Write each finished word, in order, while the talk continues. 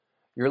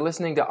You're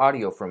listening to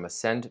audio from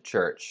Ascend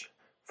Church.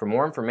 For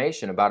more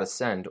information about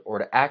Ascend or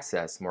to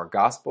access more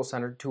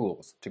gospel-centered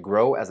tools to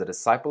grow as a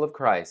disciple of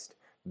Christ,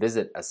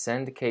 visit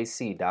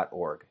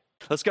ascendkc.org.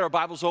 Let's get our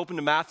Bibles open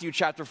to Matthew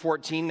chapter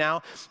 14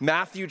 now.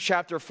 Matthew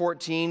chapter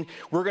 14,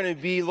 we're going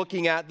to be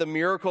looking at the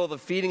miracle of the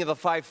feeding of the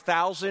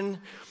 5,000.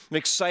 I'm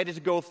excited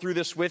to go through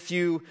this with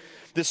you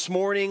this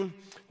morning.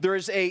 There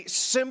is a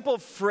simple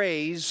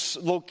phrase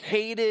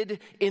located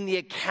in the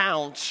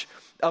account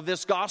of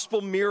this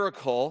gospel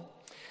miracle,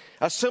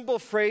 a simple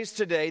phrase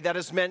today that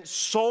has meant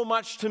so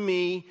much to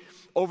me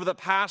over the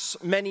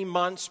past many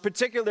months,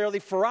 particularly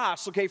for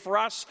us,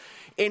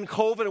 in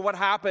COVID and what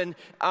happened.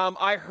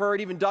 I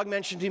heard, even Doug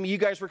mentioned to me, you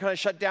guys were kind of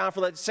shut down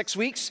for like 6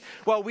 weeks.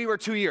 Well, we were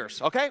 2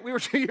 years, okay? We were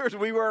 2 years.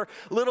 We were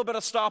a little bit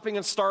of stopping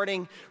and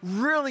starting.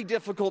 Really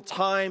difficult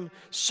time.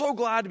 So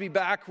glad to be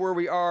back where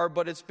we are,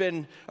 but it's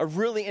been a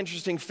really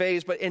interesting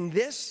phase. But in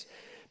this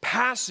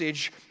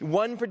passage,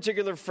 one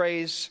particular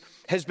phrase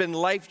has been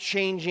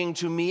life-changing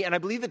to me, and I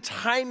believe the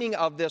timing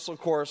of this, of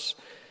course,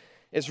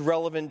 is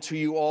relevant to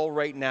you all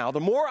right now. The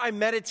more I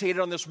meditated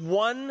on this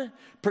one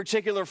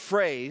particular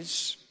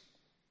phrase,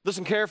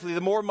 listen carefully,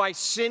 the more my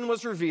sin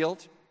was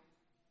revealed,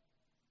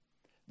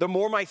 the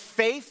more my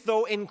faith,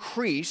 though,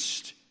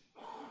 increased,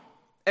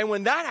 and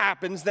when that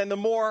happens, then the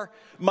more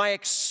my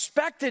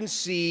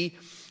expectancy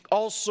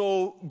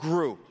also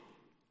grew.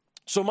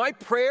 So my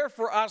prayer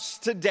for us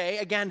today,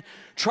 again,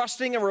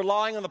 trusting and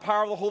relying on the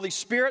power of the Holy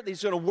Spirit, that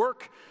He's going to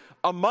work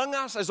among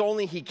us as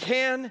only He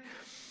can.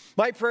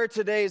 My prayer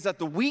today is that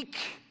the weak,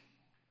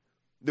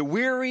 the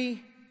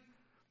weary,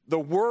 the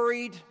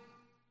worried,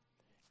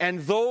 and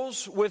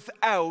those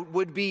without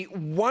would be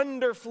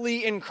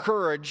wonderfully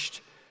encouraged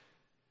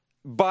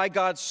by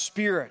God's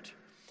Spirit.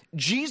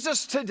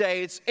 Jesus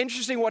today, it's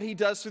interesting what He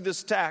does through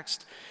this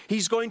text.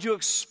 He's going to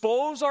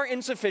expose our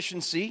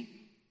insufficiency.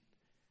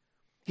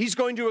 He's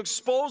going to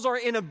expose our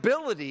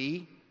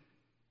inability,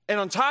 and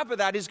on top of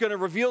that, He's going to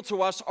reveal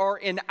to us our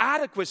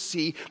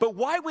inadequacy. But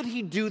why would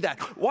He do that?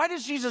 Why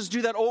does Jesus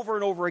do that over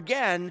and over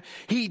again?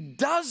 He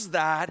does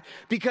that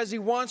because He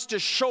wants to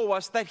show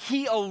us that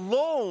He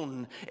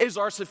alone is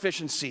our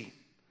sufficiency,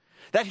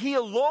 that He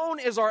alone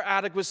is our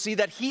adequacy,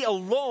 that He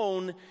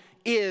alone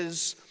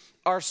is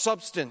our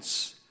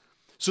substance.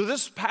 So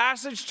this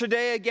passage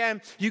today, again,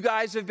 you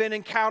guys have been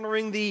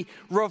encountering the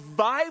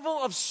revival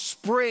of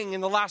spring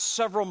in the last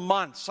several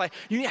months.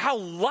 You know how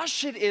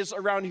lush it is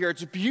around here.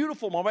 It's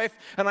beautiful. My wife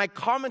and I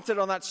commented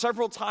on that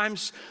several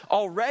times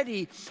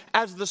already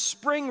as the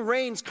spring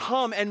rains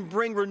come and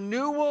bring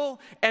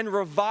renewal and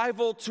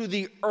revival to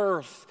the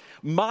earth.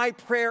 My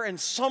prayer, in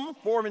some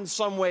form, in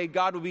some way,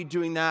 God will be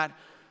doing that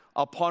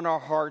upon our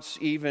hearts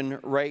even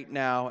right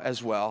now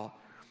as well.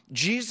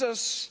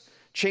 Jesus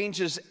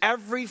changes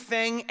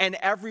everything and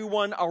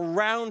everyone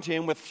around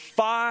Him with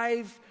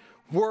 5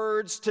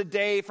 words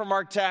today from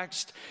our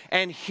text.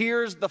 And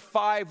here's the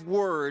 5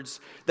 words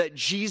that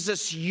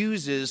Jesus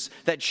uses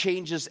that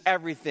changes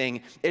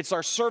everything. It's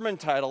our sermon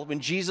title when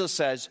Jesus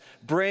says,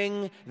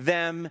 "Bring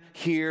them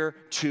here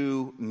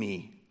to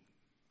me."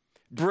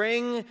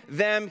 Bring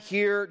them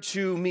here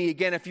to me.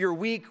 Again, if you're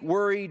weak,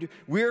 worried,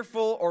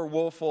 weariful, or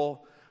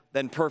woeful,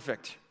 then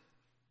perfect.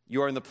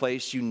 You are in the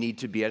place you need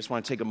to be. I just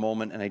want to take a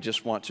moment and I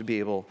just want to be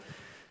able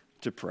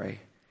to pray.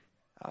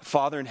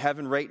 Father in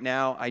heaven, right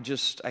now, I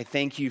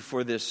thank You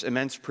for this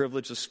immense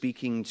privilege of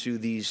speaking to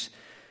these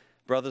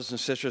brothers and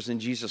sisters in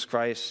Jesus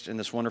Christ in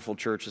this wonderful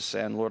church of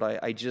Ascend. Lord,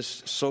 I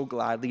just so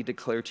gladly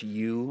declare to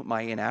You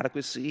my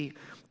inadequacy,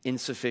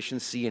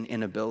 insufficiency, and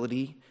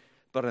inability.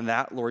 But in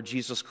that, Lord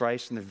Jesus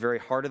Christ, in the very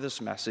heart of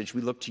this message,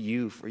 we look to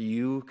You, for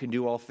You can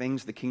do all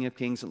things, the King of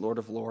Kings and Lord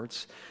of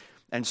Lords.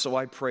 And so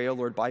I pray, O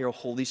Lord, by Your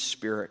Holy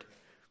Spirit,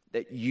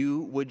 that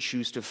You would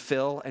choose to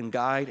fill and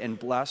guide and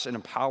bless and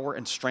empower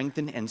and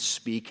strengthen and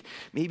speak.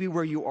 Maybe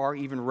where you are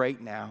even right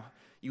now,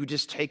 you would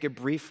just take a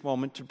brief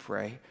moment to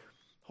pray.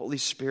 Holy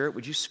Spirit,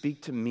 would You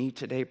speak to me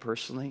today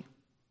personally?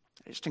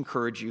 I just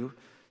encourage you.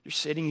 You're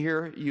sitting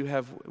here. You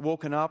have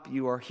woken up.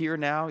 You are here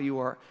now. You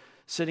are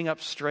sitting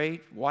up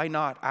straight. Why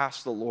not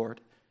ask the Lord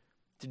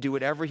to do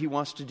whatever He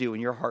wants to do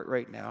in your heart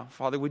right now?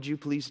 Father, would You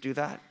please do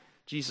that?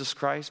 Jesus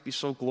Christ, be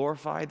so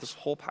glorified. This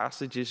whole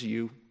passage is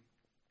You.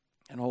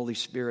 And Holy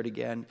Spirit,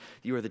 again,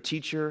 You are the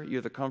teacher,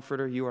 You're the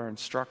comforter, You are our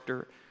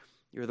instructor,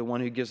 You're the one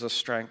who gives us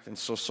strength. And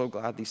so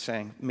gladly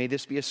saying, may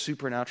this be a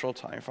supernatural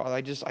time.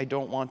 Father, I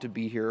don't want to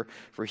be here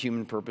for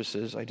human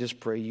purposes. I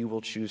just pray You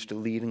will choose to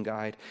lead and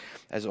guide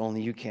as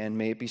only You can.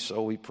 May it be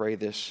so. We pray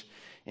this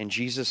in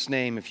Jesus'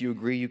 name. If you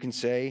agree, you can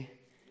say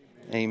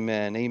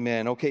Amen.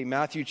 Amen. Okay,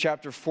 Matthew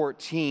chapter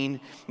 14.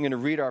 I'm going to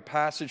read our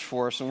passage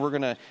for us, and we're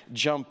going to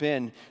jump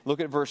in. Look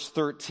at verse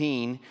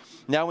 13.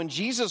 Now, when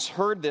Jesus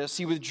heard this,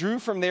 He withdrew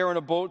from there in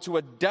a boat to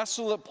a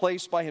desolate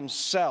place by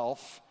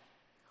Himself.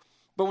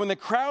 But when the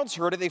crowds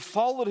heard it, they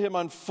followed Him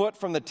on foot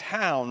from the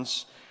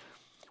towns.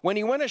 When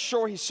He went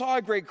ashore, He saw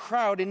a great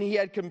crowd, and He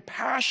had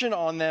compassion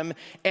on them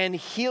and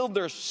healed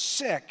their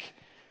sick.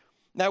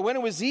 Now, when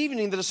it was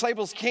evening, the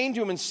disciples came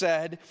to Him and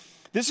said,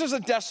 This is a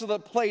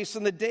desolate place,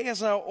 and the day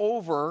is now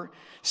over.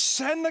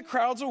 Send the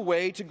crowds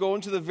away to go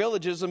into the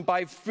villages and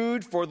buy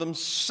food for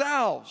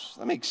themselves.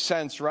 That makes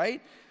sense,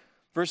 right?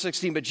 Verse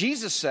 16, but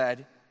Jesus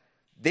said,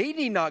 they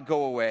need not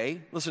go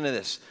away. Listen to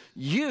this.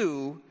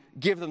 You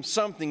give them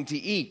something to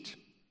eat.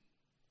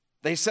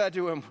 They said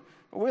to him,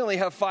 we only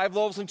have 5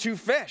 loaves and 2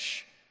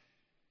 fish.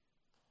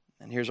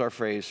 And here's our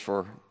phrase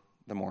for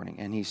the morning.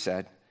 And he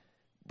said,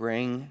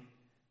 bring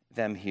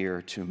them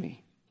here to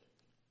me.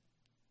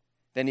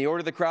 Then he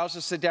ordered the crowds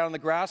to sit down on the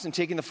grass, and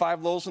taking the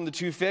 5 loaves and the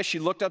 2 fish, he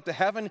looked up to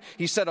heaven.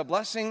 He said a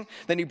blessing.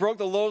 Then he broke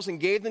the loaves and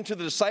gave them to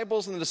the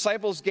disciples, and the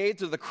disciples gave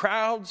to the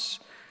crowds.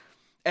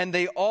 And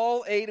they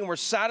all ate and were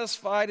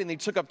satisfied, and they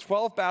took up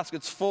 12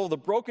 baskets full of the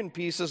broken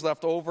pieces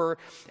left over.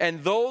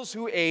 And those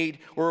who ate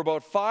were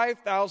about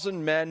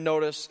 5,000 men,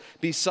 notice,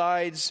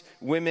 besides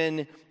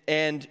women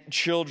and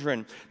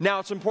children. Now,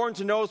 it's important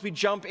to know as we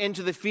jump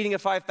into the feeding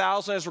of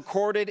 5,000 as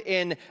recorded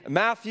in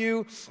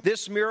Matthew,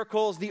 this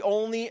miracle is the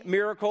only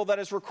miracle that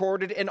is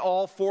recorded in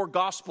all 4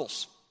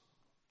 Gospels.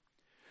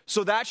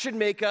 So that should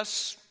make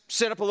us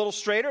sit up a little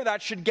straighter.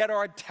 That should get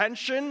our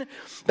attention.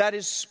 That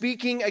is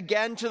speaking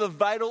again to the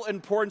vital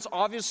importance,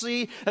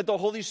 obviously, that the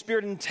Holy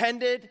Spirit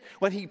intended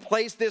when he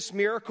placed this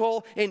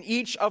miracle in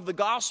each of the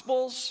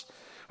Gospels.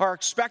 Our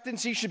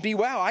expectancy should be,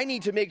 wow, I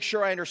need to make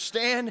sure I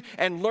understand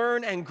and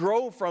learn and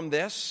grow from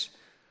this.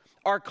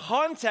 Our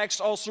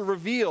context also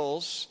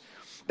reveals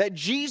that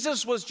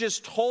Jesus was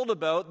just told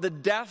about the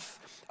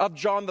death of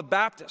John the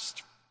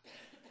Baptist.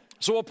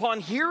 So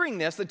upon hearing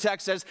this, the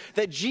text says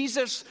that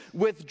Jesus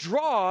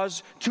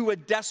withdraws to a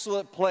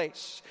desolate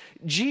place.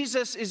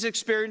 Jesus is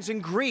experiencing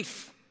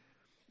grief.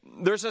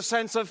 There's a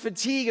sense of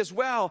fatigue as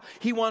well.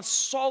 He wants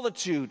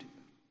solitude.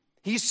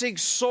 He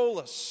seeks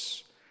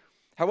solace.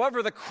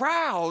 However, the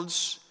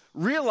crowds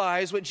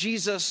realize what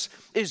Jesus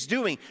is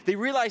doing. They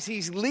realize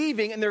he's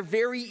leaving, and they're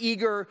very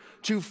eager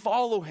to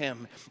follow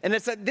him. And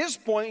it's at this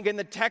point, again,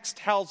 the text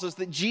tells us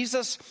that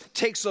Jesus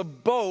takes a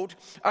boat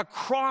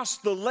across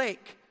the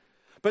lake.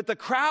 But the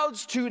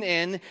crowds tune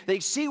in, they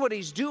see what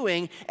he's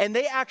doing, and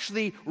they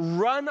actually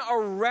run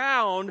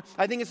around,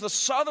 I think it's the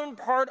southern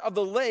part of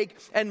the lake,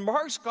 and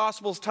Mark's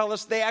Gospels tell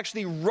us they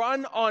actually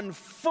run on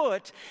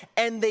foot,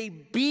 and they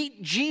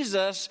beat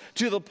Jesus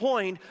to the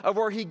point of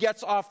where he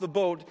gets off the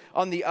boat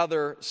on the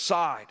other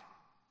side.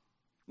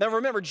 Now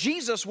remember,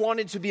 Jesus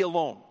wanted to be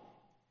alone.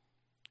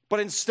 But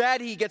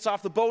instead, he gets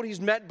off the boat.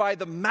 He's met by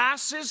the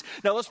masses.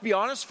 Now, let's be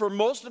honest. For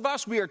most of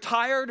us, we are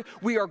tired.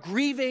 We are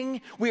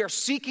grieving. We are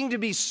seeking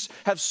to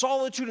have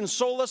solitude and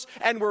solace.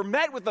 And we're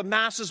met with the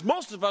masses.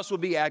 Most of us will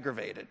be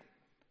aggravated.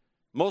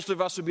 Most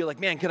of us would be like,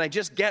 man, can I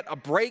just get a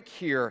break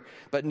here?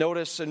 But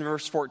notice in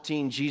verse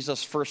 14,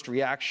 Jesus' first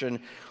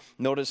reaction.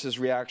 Notice his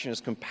reaction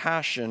is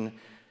compassion.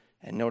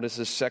 And notice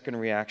his second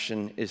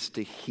reaction is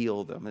to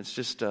heal them. It's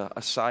just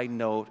a side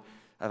note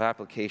of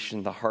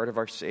application. The heart of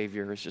our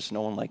Savior is just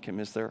no one like him,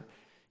 is there?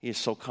 He is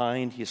so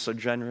kind. He is so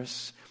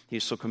generous. He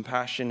is so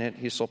compassionate.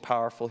 He is so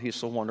powerful. He is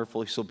so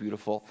wonderful. He's so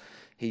beautiful.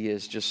 He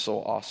is just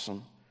so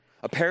awesome.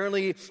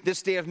 Apparently,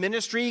 this day of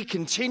ministry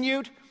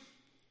continued,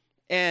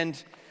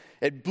 and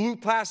it blew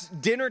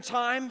past dinner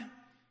time.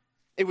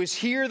 It was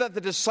here that the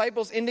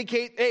disciples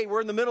indicate, hey,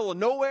 we're in the middle of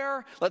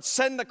nowhere. Let's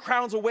send the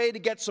crowds away to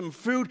get some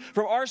food.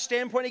 From our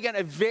standpoint, again,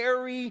 a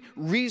very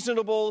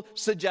reasonable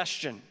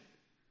suggestion.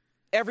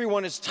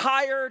 Everyone is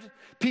tired.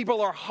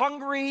 People are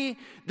hungry.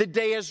 The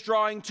day is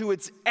drawing to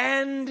its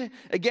end.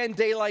 Again,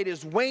 daylight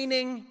is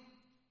waning.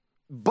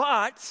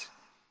 But,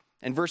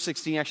 and verse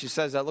 16 actually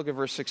says that. Look at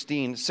verse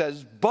 16. It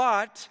says,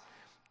 but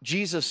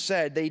Jesus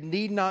said, they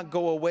need not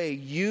go away.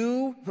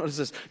 What is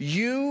this?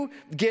 You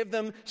give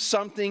them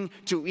something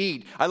to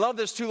eat. I love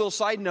this too, little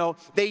side note.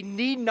 They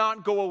need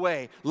not go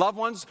away. Loved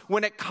ones,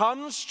 when it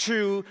comes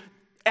to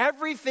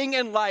everything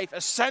in life,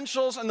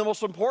 essentials and the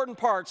most important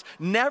parts,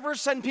 never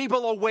send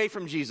people away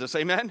from Jesus.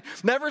 Amen?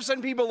 Never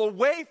send people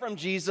away from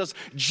Jesus.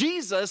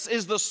 Jesus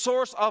is the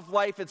source of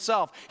life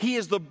itself. He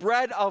is the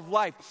bread of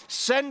life.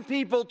 Send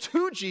people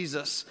to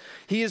Jesus.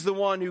 He is the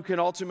one who can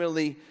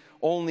ultimately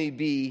only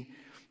be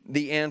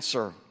the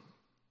answer.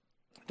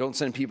 Don't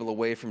send people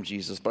away from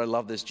Jesus. But I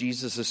love this.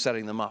 Jesus is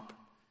setting them up.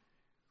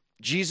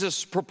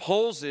 Jesus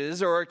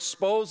proposes or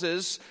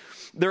exposes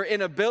their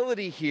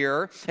inability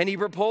here, and he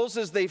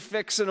proposes they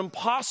fix an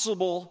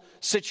impossible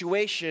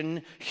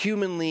situation,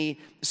 humanly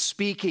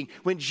speaking.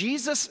 When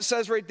Jesus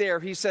says right there,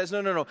 he says,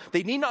 no,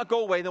 they need not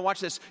go away. Then watch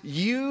this.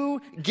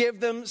 You give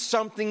them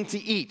something to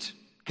eat.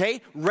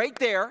 Okay? Right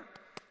there,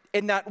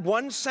 in that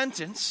one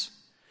sentence,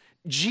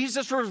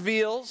 Jesus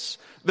reveals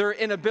their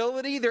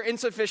inability, their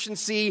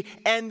insufficiency,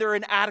 and their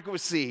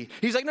inadequacy.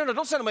 He's like, no,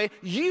 don't send them away.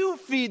 You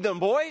feed them,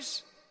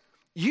 boys.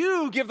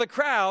 You give the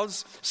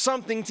crowds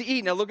something to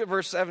eat. Now look at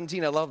verse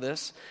 17. I love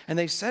this. And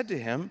they said to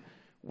him,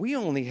 we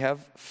only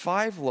have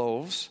 5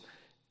 loaves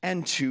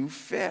and 2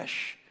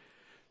 fish.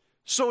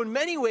 So in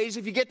many ways,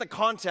 if you get the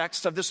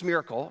context of this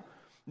miracle,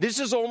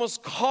 this is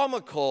almost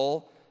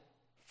comical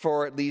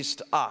for at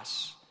least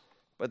us.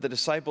 But the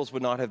disciples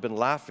would not have been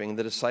laughing.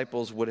 The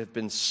disciples would have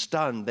been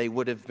stunned. They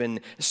would have been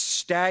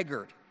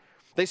staggered.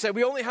 They said,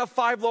 we only have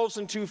 5 loaves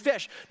and 2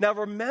 fish. Now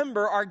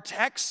remember, our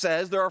text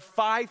says there are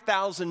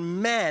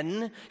 5,000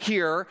 men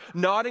here,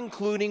 not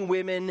including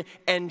women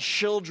and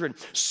children.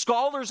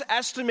 Scholars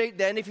estimate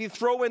then, if you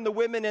throw in the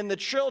women and the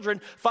children,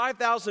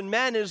 5,000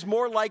 men is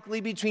more likely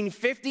between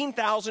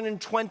 15,000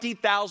 and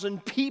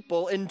 20,000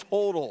 people in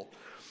total.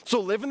 So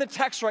live in the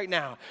text right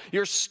now.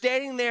 You're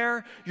standing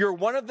there, you're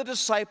one of the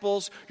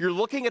disciples, you're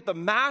looking at the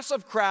mass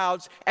of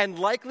crowds, and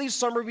likely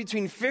somewhere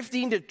between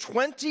 15 to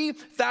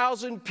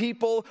 20,000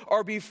 people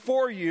are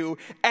before you,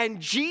 and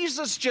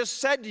Jesus just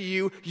said to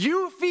you,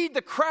 you feed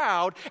the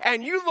crowd,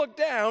 and you look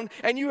down,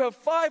 and you have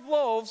 5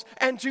 loaves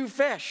and 2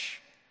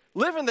 fish.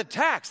 Live in the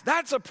text.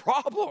 That's a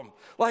problem.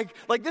 Like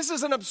this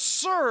is an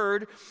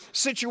absurd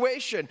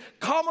situation.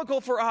 Comical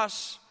for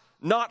us,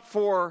 not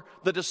for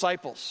the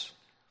disciples.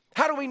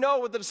 How do we know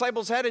what the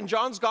disciples had in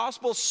John's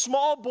gospel?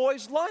 Small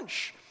boy's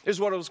lunch is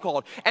what it was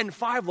called. And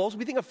 5 loaves,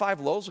 we think of 5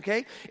 loaves,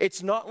 okay?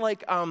 It's not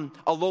like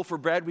a loaf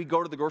of bread we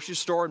go to the grocery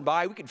store and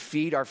buy. We could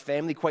feed our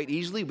family quite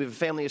easily. We have a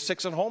family of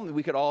 6 at home, and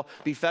we could all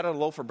be fed on a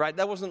loaf of bread.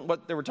 That wasn't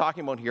what they were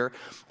talking about here.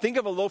 Think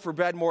of a loaf of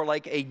bread more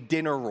like a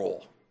dinner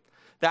roll.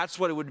 That's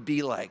what it would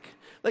be like.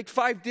 Like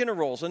 5 dinner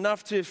rolls,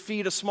 enough to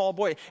feed a small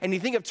boy. And you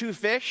think of 2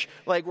 fish,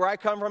 like where I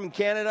come from in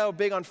Canada,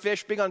 big on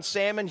fish, big on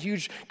salmon,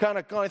 huge kind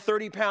of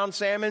 30-pound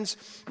salmons.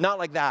 Not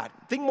like that.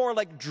 Think more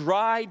like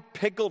dried,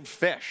 pickled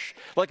fish,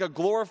 like a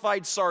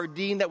glorified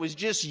sardine that was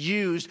just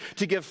used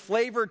to give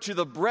flavor to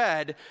the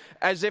bread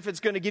as if it's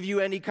going to give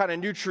you any kind of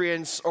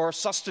nutrients or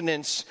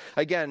sustenance,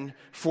 again,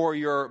 for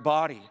your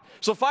body.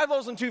 So 5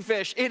 loaves and 2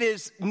 fish, it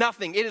is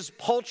nothing. It is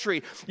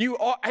paltry. You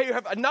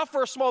have enough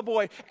for a small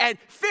boy, and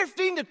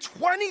 15 to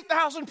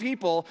 20,000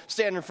 people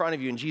stand in front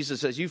of you, and Jesus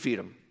says, you feed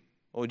them.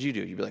 What would you do?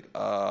 You'd be like,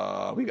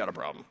 we got a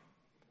problem.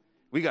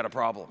 We got a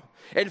problem.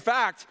 In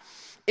fact,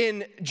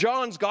 in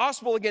John's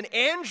gospel, again,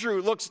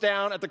 Andrew looks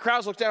down at the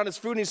crowds, looks down at his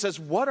food, and he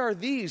says, what are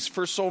these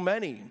for so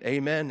many?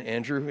 Amen,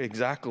 Andrew,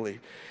 exactly.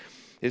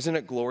 Isn't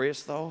it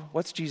glorious, though?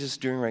 What's Jesus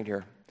doing right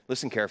here?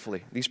 Listen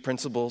carefully. These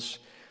principles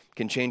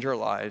can change our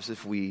lives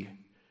if we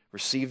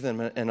receive them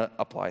and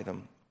apply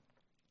them.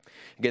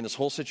 Again, this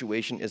whole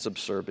situation is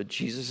absurd, but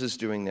Jesus is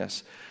doing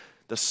this.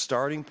 The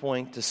starting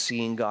point to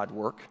seeing God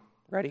work,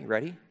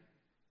 ready,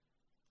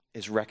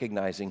 is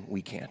recognizing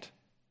we can't.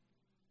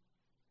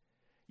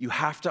 You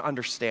have to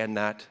understand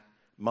that,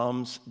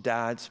 moms,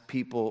 dads,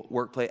 people,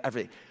 workplace,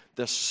 everything.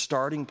 The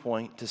starting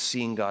point to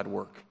seeing God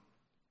work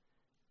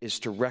is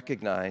to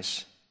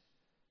recognize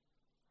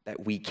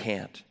that we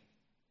can't.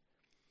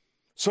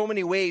 So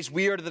many ways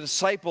we are the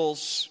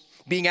disciples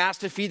being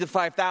asked to feed the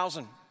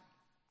 5,000.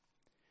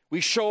 We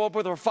show up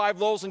with our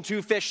 5 loaves and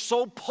 2 fish,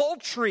 so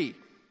paltry.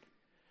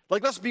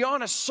 Like, let's be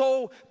honest,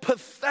 so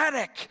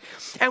pathetic.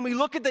 And we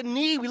look at the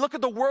need, we look at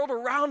the world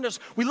around us,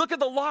 we look at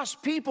the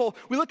lost people,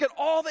 we look at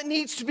all that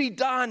needs to be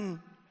done.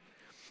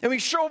 And we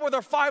show up with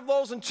our 5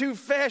 loaves and 2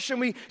 fish, and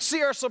we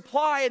see our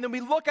supply, and then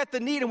we look at the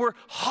need, and we're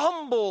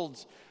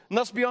humbled. And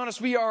let's be honest,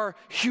 we are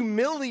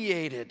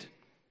humiliated.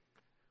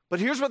 But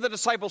here's what the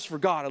disciples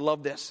forgot. I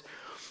love this.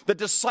 The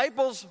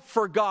disciples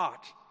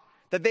forgot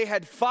that they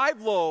had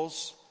 5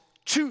 loaves,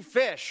 2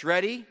 fish,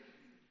 ready?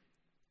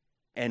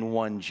 And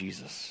 1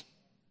 Jesus.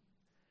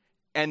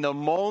 And the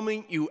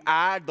moment you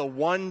add the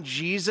 1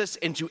 Jesus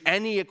into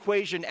any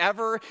equation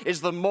ever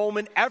is the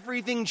moment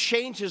everything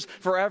changes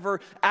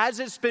forever. As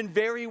it's been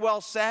very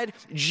well said,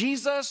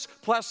 Jesus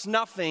plus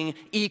nothing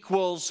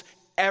equals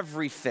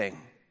everything.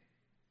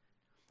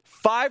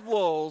 5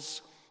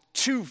 loaves,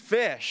 2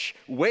 fish,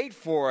 wait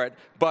for it,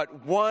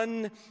 but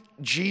 1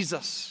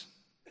 Jesus.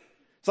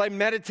 So I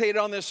meditated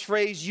on this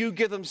phrase, you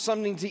give them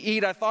something to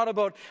eat. I thought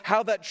about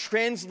how that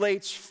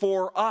translates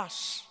for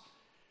us.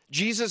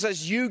 Jesus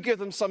says, you give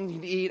them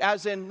something to eat,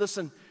 as in,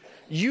 listen,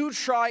 you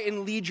try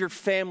and lead your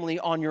family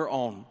on your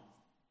own.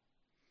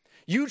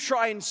 You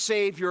try and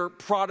save your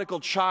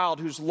prodigal child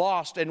who's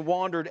lost and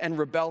wandered and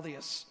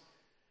rebellious.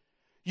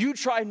 You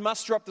try and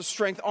muster up the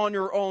strength on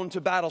your own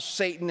to battle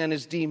Satan and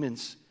his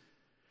demons.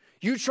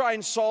 You try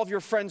and solve your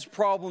friend's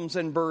problems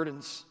and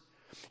burdens.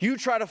 You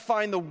try to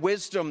find the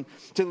wisdom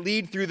to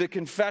lead through the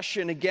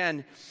confession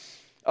again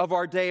of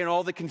our day and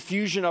all the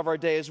confusion of our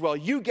day as well.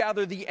 You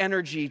gather the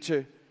energy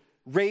to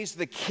raise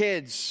the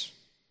kids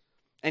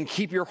and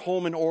keep your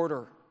home in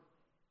order.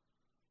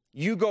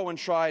 You go and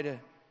try to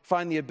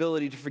find the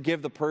ability to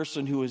forgive the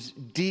person who has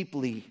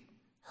deeply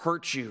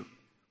hurt you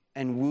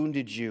and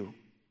wounded you.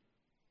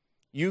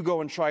 You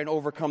go and try and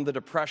overcome the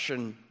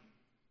depression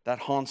that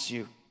haunts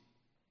you.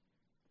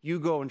 You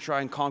go and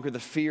try and conquer the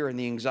fear and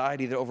the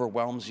anxiety that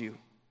overwhelms you.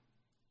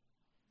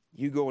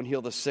 You go and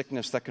heal the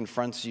sickness that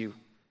confronts you.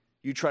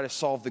 You try to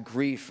solve the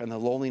grief and the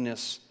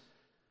loneliness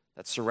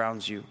that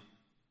surrounds you.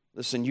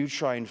 Listen, you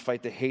try and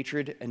fight the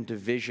hatred and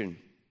division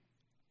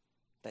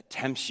that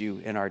tempts you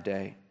in our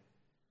day.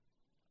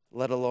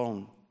 Let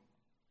alone,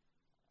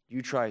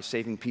 you try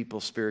saving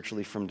people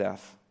spiritually from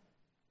death.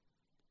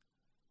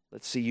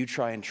 Let's see, you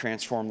try and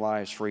transform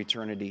lives for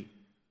eternity.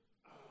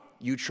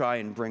 You try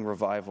and bring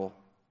revival.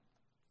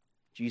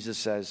 Jesus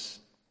says,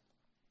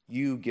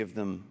 you give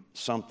them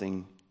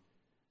something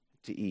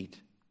to eat.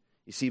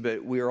 You see,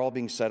 but we are all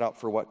being set up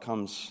for what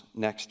comes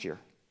next year.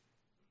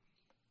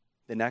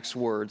 The next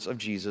words of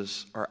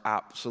Jesus are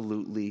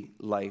absolutely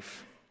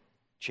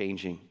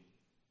life-changing.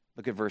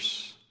 Look at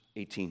verse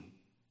 18.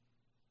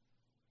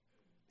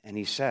 And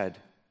he said,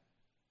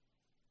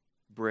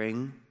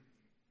 "Bring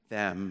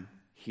them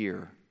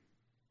here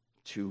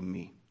to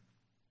me."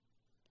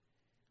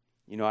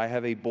 You know, I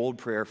have a bold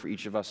prayer for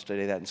each of us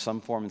today that in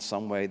some form, in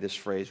some way, this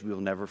phrase, we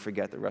will never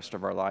forget the rest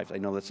of our lives. I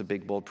know that's a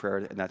big, bold prayer,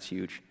 and that's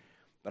huge.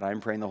 But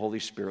I'm praying the Holy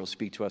Spirit will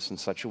speak to us in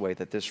such a way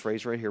that this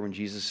phrase right here, when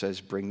Jesus says,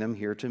 "Bring them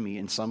here to me,"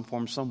 in some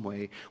form, some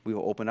way, we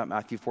will open up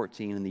Matthew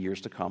 14 in the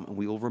years to come, and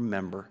we will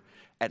remember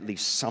at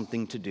least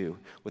something to do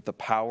with the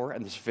power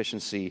and the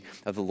sufficiency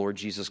of the Lord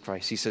Jesus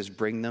Christ. He says,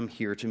 "Bring them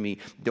here to me."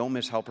 Don't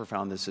miss how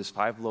profound this is.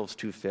 5 loaves,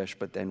 2 fish,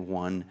 but then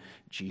 1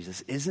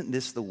 Jesus. Isn't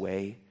this the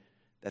way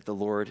that the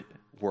Lord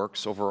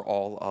works over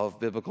all of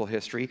biblical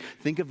history?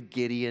 Think of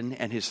Gideon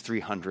and his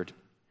 300.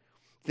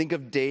 Think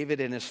of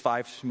David and his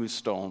 5 smooth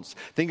stones.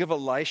 Think of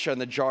Elisha and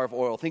the jar of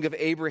oil. Think of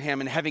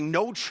Abraham and having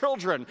no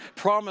children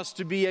promised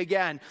to be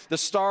again the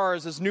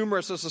stars, as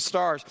numerous as the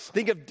stars.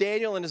 Think of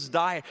Daniel and his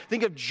diet.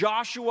 Think of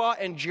Joshua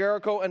and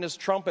Jericho and his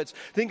trumpets.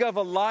 Think of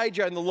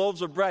Elijah and the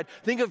loaves of bread.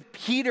 Think of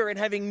Peter and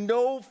having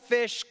no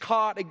fish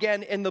caught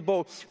again in the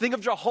boat. Think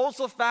of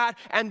Jehoshaphat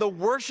and the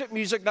worship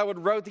music that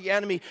would rout the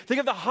enemy. Think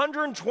of the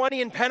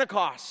 120 in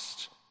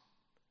Pentecost.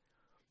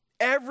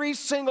 Every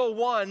single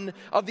one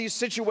of these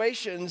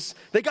situations,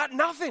 they got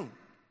nothing.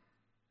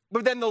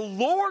 But then the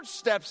Lord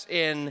steps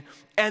in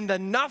and the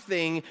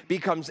nothing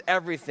becomes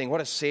everything.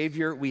 What a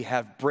Savior we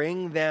have.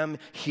 Bring them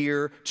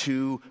here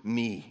to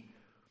me.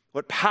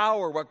 What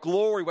power, what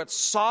glory, what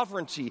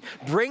sovereignty.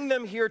 Bring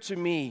them here to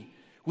me.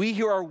 We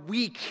who are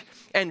weak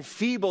and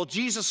feeble.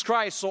 Jesus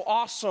Christ, so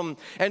awesome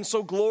and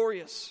so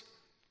glorious.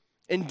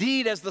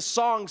 Indeed, as the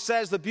song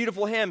says, the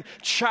beautiful hymn,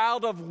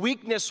 "Child of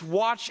weakness,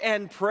 watch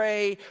and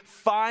pray,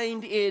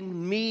 find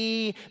in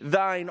me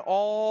thine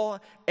all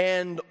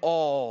and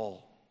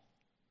all."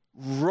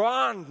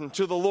 Run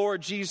to the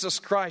Lord Jesus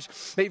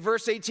Christ. May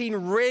verse 18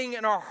 ring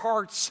in our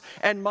hearts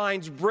and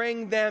minds.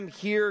 Bring them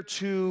here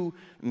to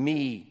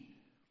me.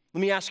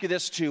 Let me ask you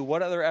this too.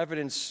 What other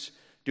evidence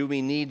do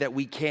we need that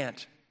we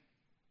can't,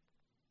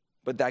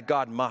 but that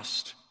God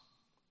must?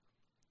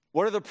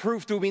 What other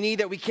proof do we need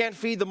that we can't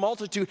feed the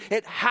multitude?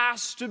 It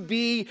has to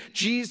be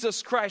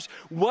Jesus Christ.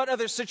 What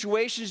other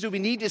situations do we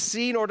need to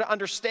see in order to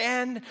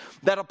understand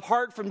that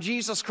apart from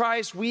Jesus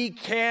Christ, we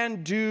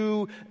can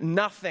do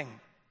nothing?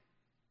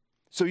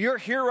 So you're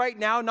here right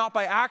now, not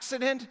by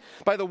accident,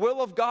 by the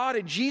will of God.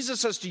 And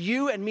Jesus says to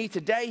you and me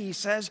today, he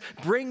says,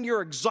 "Bring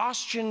your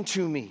exhaustion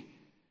to me.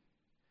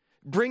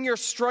 Bring your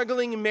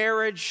struggling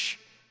marriage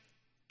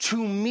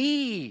to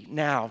me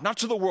now." Not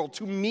to the world,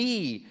 to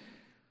me.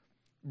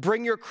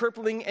 "Bring your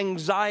crippling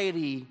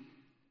anxiety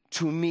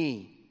to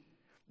me.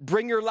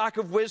 Bring your lack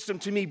of wisdom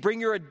to me. Bring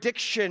your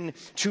addiction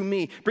to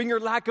me. Bring your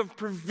lack of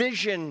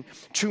provision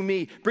to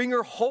me. Bring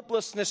your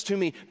hopelessness to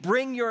me.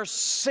 Bring your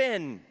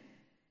sin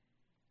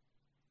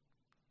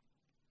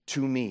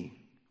to me.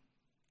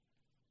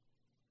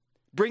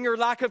 Bring your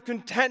lack of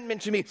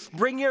contentment to me.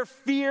 Bring your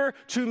fear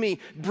to me.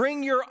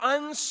 Bring your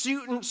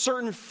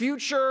uncertain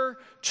future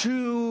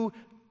to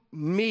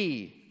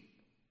me."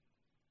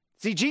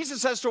 See,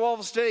 Jesus says to all of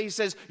us today, he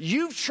says,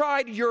 you've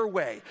tried your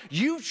way.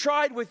 You've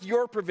tried with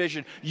your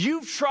provision.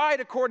 You've tried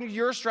according to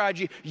your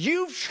strategy.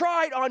 You've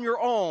tried on your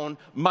own.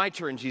 My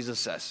turn, Jesus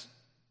says.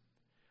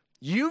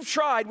 You've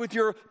tried with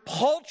your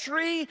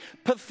paltry,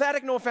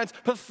 pathetic, no offense,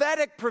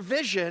 pathetic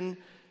provision.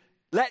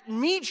 Let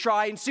me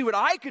try and see what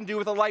I can do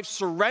with a life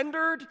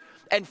surrendered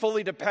and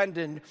fully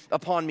dependent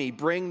upon me.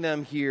 Bring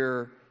them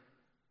here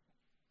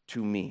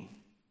to me.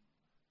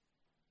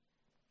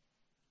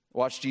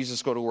 Watch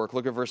Jesus go to work.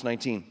 Look at verse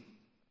 19.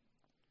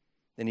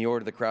 Then he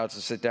ordered the crowds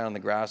to sit down on the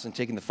grass, and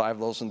taking the 5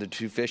 loaves and the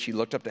 2 fish, he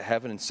looked up to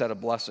heaven and said a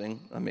blessing.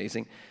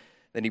 Amazing.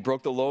 Then he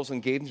broke the loaves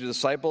and gave them to the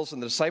disciples,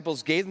 and the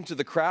disciples gave them to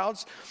the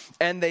crowds,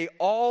 and they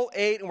all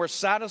ate and were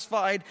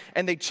satisfied,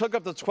 and they took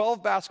up the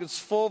 12 baskets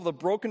full of the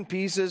broken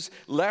pieces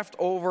left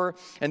over,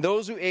 and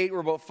those who ate were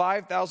about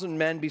 5,000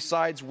 men,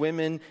 besides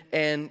women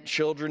and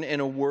children. In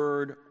a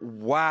word,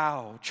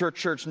 wow.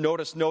 Church,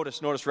 notice,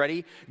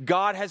 ready?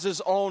 God has his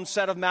own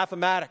set of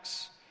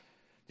mathematics.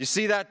 You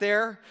see that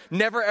there?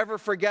 Never ever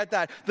forget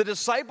that. The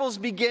disciples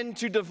begin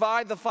to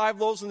divide the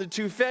 5 loaves and the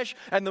 2 fish,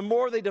 and the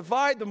more they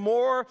divide, the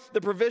more the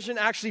provision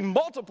actually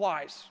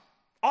multiplies.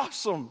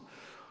 Awesome.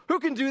 Who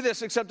can do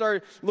this except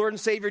our Lord and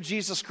Savior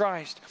Jesus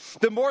Christ?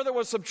 The more that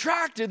was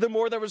subtracted, the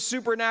more that was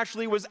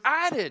supernaturally was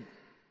added.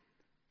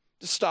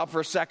 Just stop for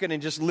a second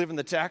and just live in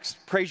the text.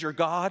 Praise your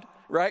God,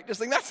 right?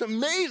 Just think, that's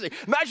amazing.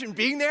 Imagine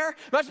being there.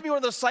 Imagine being one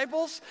of the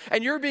disciples,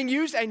 and you're being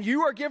used, and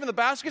you are given the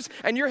baskets,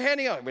 and you're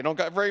handing out. We don't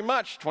got very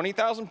much,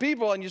 20,000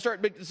 people, and you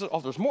start, oh,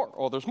 there's more,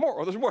 oh, there's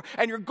more, oh, there's more.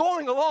 And you're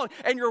going along,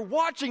 and you're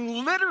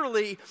watching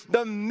literally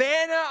the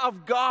manna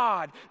of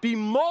God be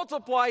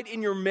multiplied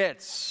in your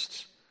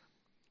midst,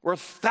 where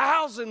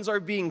thousands are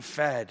being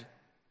fed.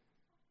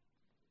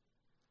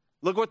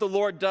 Look what the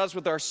Lord does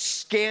with our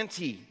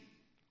scanty,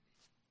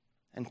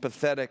 and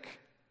pathetic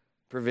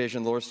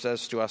provision. The Lord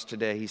says to us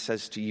today, he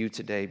says to you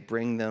today,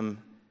 bring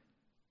them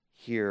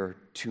here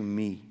to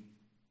me.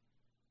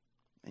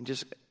 And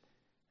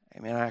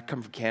I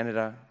come from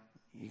Canada.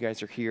 You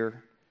guys are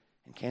here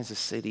in Kansas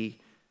City.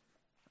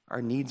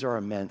 Our needs are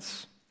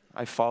immense.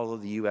 I follow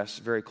the U.S.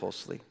 very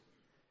closely.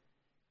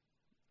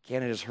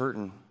 Canada's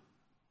hurting.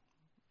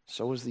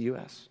 So is the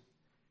U.S.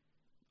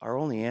 Our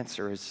only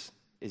answer is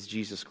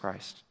Jesus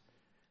Christ.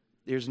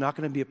 There's not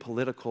going to be a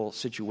political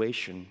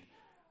situation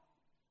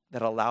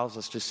that allows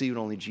us to see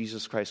what only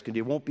Jesus Christ can do.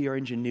 It won't be our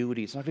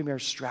ingenuity. It's not going to be our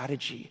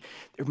strategy.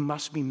 There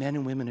must be men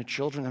and women and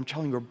children, I'm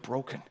telling you,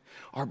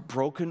 are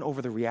broken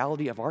over the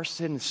reality of our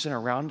sin and sin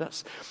around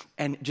us,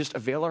 and just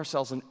avail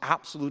ourselves in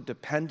absolute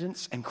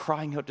dependence and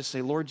crying out to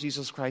say, Lord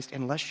Jesus Christ,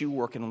 unless you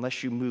work and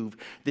unless you move,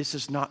 this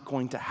is not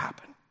going to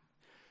happen.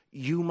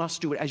 You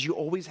must do it, as you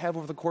always have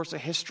over the course of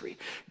history.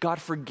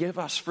 God, forgive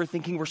us for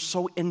thinking we're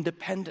so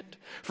independent.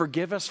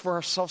 Forgive us for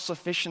our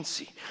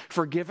self-sufficiency.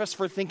 Forgive us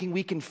for thinking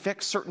we can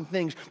fix certain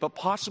things, but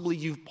possibly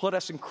you've put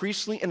us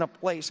increasingly in a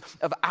place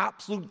of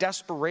absolute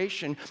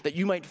desperation, that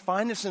you might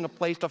find us in a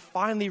place to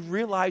finally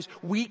realize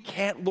we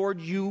can't, Lord,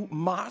 you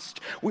must.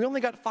 We only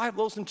got 5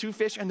 loaves and 2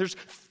 fish, and there's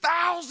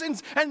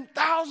thousands and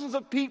thousands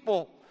of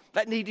people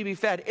that need to be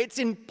fed. It's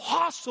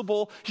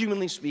impossible,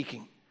 humanly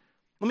speaking.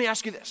 Let me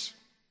ask you this.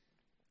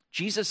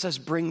 Jesus says,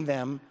 bring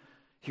them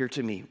here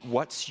to me.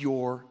 What's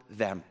your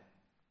them?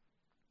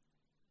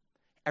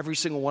 Every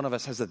single one of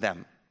us has a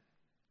them.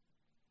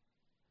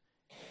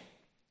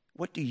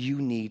 What do you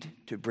need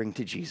to bring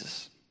to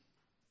Jesus?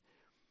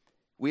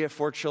 We have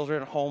 4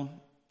 children at home,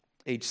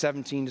 age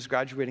 17, just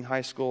graduating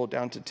high school,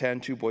 down to 10,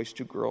 2 boys,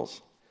 2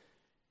 girls.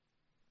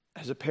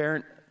 As a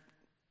parent,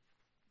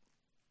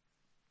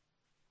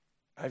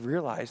 I've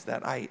realized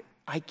that I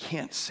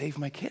can't save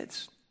my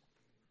kids.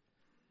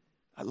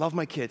 I love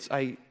my kids.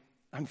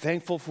 I'm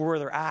thankful for where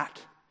they're at.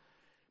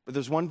 But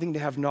there's one thing to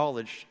have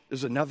knowledge.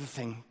 There's another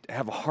thing to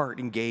have a heart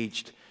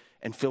engaged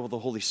and filled with the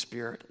Holy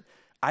Spirit.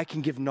 I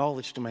can give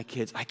knowledge to my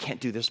kids. I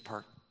can't do this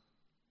part.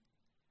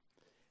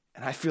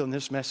 And I feel in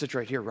this message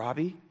right here,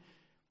 Robbie,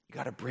 you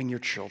got to bring your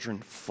children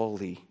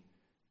fully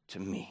to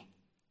me.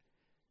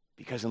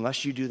 Because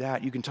unless you do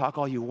that, you can talk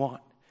all you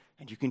want.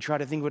 And you can try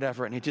to think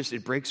whatever. And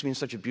it breaks me in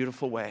such a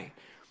beautiful way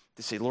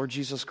to say, Lord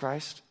Jesus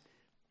Christ,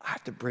 I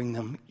have to bring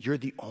them. You're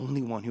the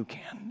only one who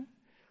can.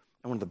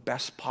 And one of the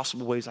best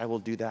possible ways I will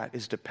do that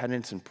is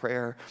dependence and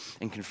prayer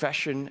and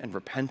confession and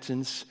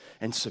repentance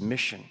and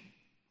submission.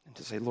 And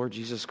to say, Lord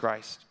Jesus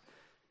Christ,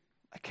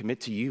 I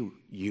commit to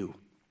you.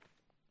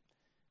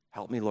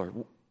 Help me, Lord.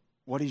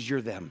 What is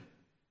your them?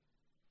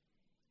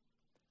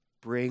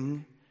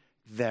 Bring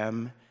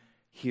them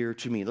here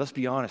to me. Let's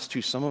be honest,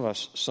 too. Some of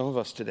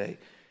us today,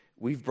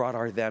 we've brought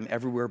our them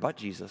everywhere but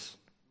Jesus.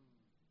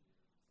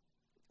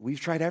 We've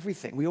tried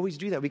everything. We always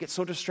do that. We get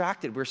so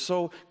distracted. We're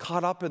so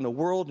caught up in the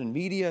world and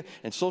media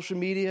and social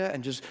media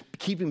and just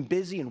keeping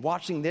busy and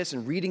watching this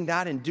and reading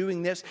that and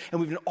doing this.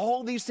 And we've done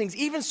all these things,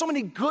 even so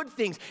many good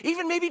things,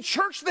 even maybe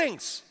church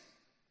things.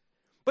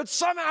 But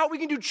somehow we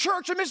can do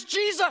church and miss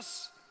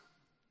Jesus.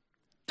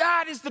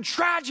 That is the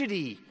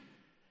tragedy.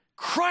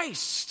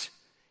 Christ.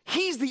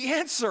 He's the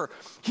answer.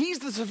 He's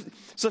the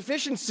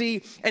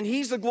sufficiency, and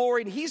he's the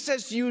glory. And he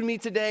says to you and me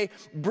today,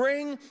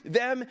 bring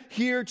them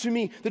here to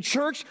me. The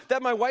church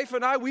that my wife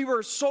and I, we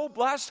were so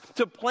blessed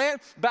to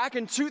plant back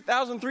in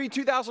 2003,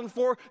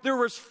 2004, there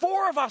was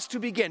 4 of us to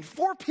begin,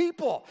 4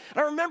 people. And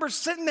I remember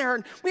sitting there,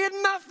 and we had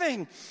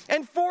nothing.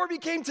 And 4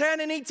 became 10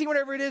 and 18,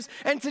 whatever it is.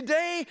 And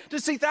today, to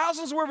see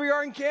thousands where we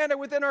are in Canada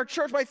within our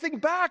church, I think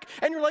back,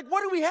 and you're like,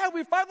 what do we have? We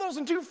have 5 loaves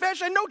and 2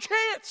 fish, and no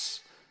chance.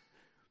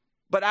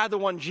 But add the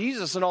one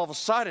Jesus, and all of a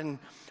sudden,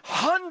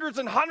 hundreds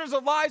and hundreds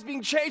of lives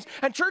being changed,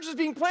 and churches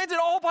being planted,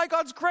 all by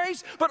God's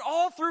grace, but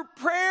all through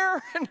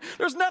prayer. And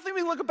there's nothing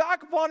we look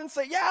back upon and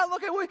say, yeah,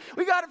 look,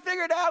 we got it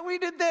figured out, we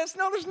did this.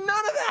 No, there's none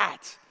of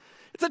that.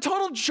 It's a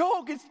total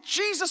joke. It's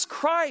Jesus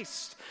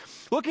Christ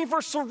looking for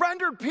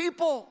surrendered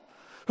people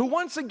who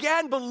once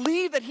again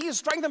believe that he is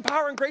strength and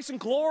power and grace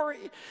and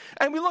glory.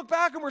 And we look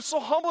back and we're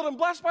so humbled and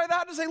blessed by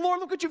that to say,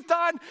 Lord, look what you've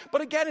done.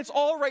 But again, it's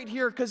all right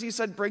here because he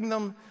said, bring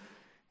them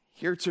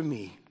here to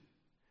me.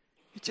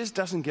 It just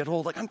doesn't get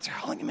old. Like I'm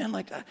telling you, man,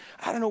 like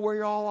I don't know where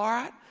you all are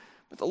at,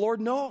 but the Lord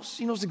knows.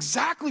 He knows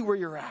exactly where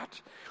you're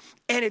at.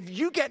 And if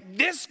you get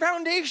this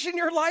foundation in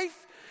your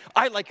life,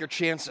 I like your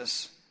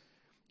chances.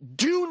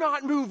 Do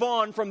not move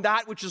on from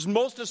that which is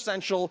most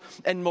essential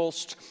and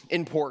most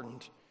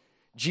important.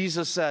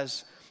 Jesus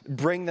says,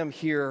 bring them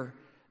here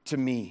to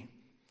me.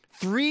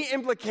 3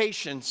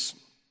 implications.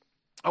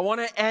 I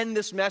want to end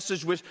this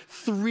message with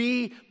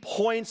 3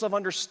 points of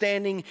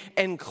understanding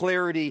and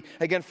clarity,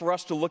 again, for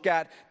us to look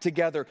at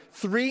together.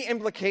 3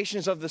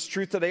 implications of this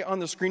truth today on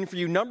the screen for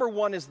you. Number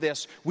 1 is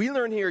this. We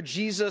learn here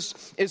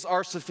Jesus is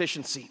our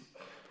sufficiency.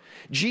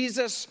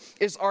 Jesus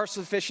is our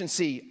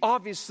sufficiency.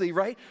 Obviously,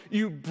 right?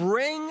 You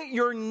bring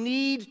your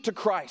need to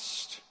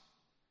Christ,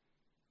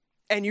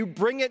 and you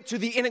bring it to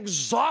the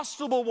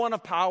inexhaustible one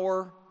of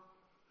power,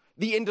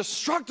 the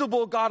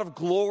indestructible God of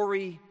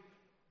glory,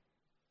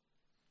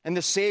 and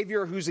the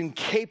Savior who's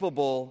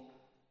incapable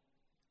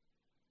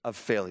of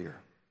failure.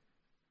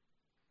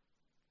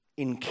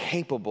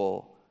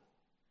 Incapable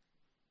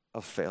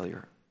of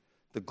failure.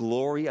 The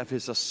glory of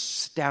his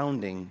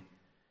astounding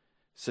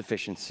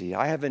sufficiency.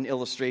 I have an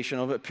illustration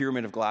of a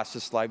pyramid of glass.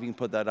 This slide, you can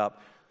put that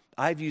up.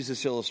 I've used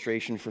this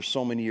illustration for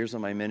so many years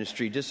in my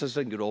ministry, just as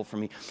it get old for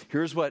me.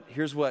 Here's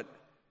what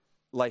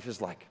life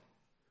is like.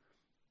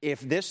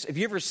 If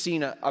you ever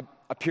seen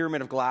a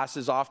pyramid of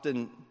glasses,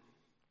 often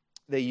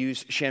they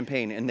use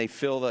champagne and they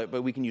fill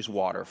but we can use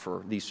water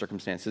for these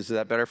circumstances. Is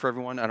that better for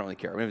everyone? I don't really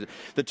care.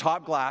 The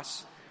top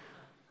glass,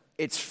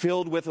 it's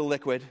filled with a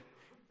liquid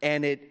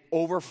and it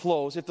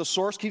overflows. If the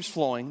source keeps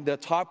flowing, the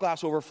top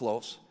glass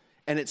overflows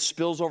and it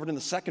spills over to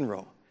the second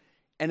row.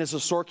 And as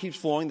the source keeps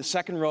flowing, the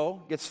second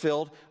row gets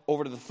filled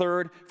over to the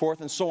third,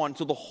 fourth, and so on.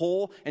 So the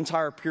whole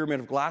entire pyramid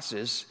of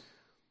glasses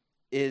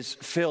is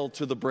filled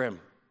to the brim,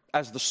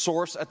 as the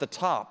source at the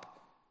top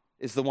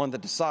is the one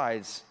that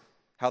decides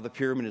how the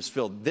pyramid is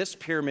filled. This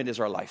pyramid is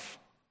our life.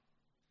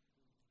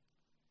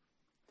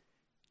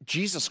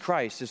 Jesus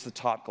Christ is the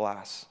top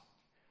glass.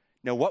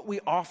 Now, what we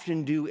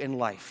often do in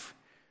life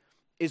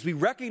is we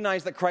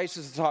recognize that Christ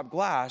is the top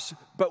glass,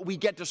 but we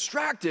get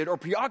distracted or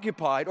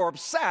preoccupied or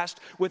obsessed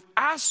with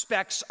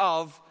aspects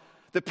of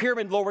the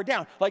pyramid lower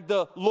down. Like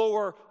the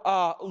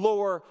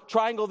lower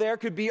triangle there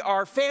could be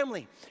our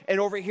family, and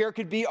over here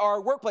could be our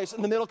workplace,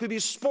 in the middle could be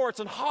sports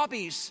and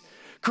hobbies,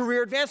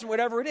 career advancement,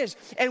 whatever it is.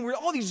 And we're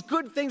all these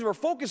good things we're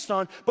focused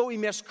on, but we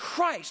miss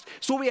Christ.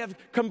 So we have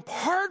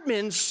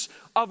compartments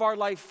of our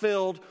life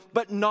filled,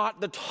 but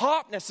not the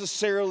top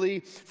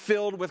necessarily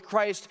filled with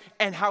Christ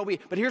and how we.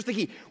 But here's the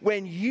key.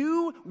 When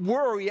you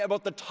worry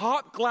about the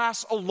top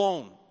glass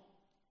alone,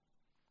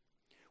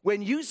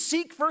 when you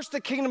seek first the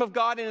kingdom of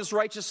God and his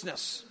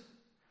righteousness,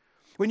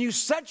 when you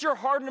set your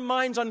heart and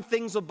minds on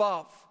things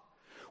above,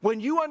 when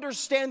you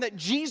understand that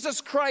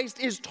Jesus Christ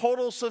is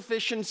total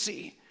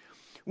sufficiency,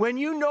 when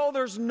you know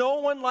there's no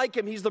one like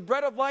him, he's the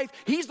bread of life,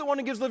 he's the one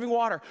who gives living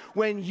water.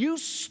 When you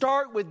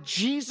start with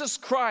Jesus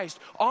Christ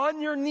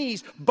on your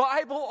knees,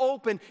 Bible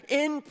open,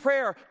 in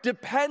prayer,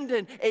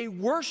 dependent, a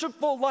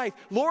worshipful life,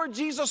 Lord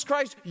Jesus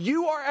Christ,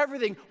 you are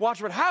everything.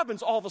 Watch what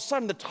happens. All of a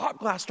sudden, the top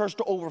glass starts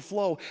to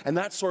overflow, and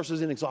that source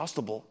is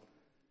inexhaustible.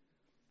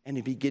 And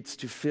it begins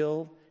to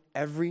fill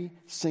every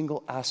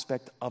single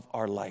aspect of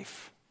our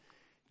life.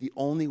 The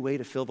only way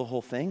to fill the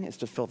whole thing is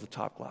to fill the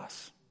top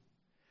glass.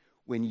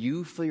 When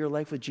you fill your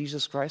life with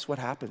Jesus Christ, what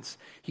happens?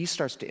 He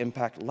starts to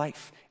impact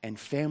life and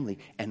family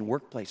and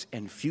workplace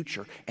and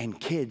future and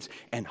kids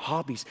and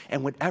hobbies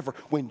and whatever.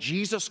 When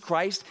Jesus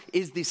Christ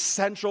is the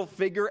central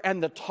figure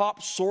and the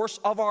top source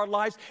of our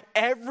lives,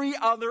 every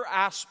other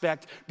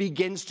aspect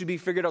begins to be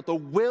figured out. The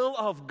will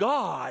of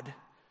God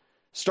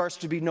starts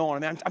to be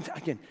known.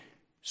 Again,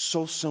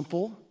 so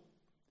simple,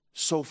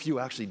 so few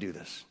actually do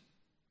this.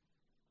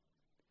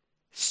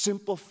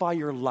 Simplify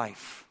your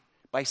life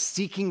by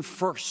seeking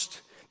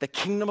first the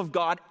kingdom of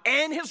God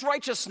and his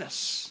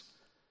righteousness.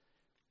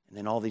 And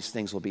then all these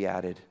things will be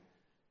added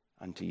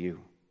unto you.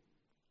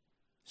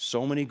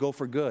 So many go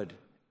for good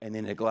and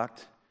they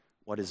neglect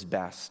what is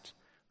best.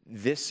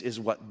 This is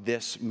what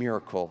this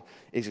miracle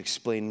is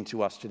explaining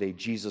to us today.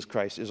 Jesus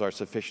Christ is our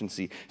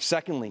sufficiency.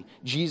 Secondly,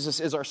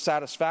 Jesus is our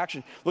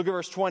satisfaction. Look at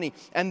verse 20.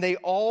 And they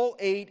all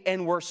ate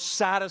and were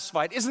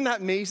satisfied. Isn't that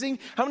amazing?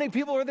 How many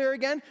people are there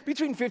again?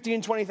 Between 50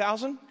 and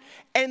 20,000.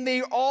 And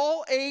they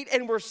all ate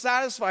and were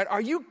satisfied.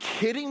 Are you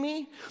kidding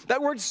me?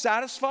 That word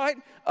satisfied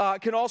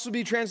can also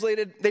be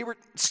translated, they were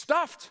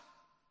stuffed.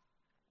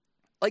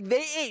 Like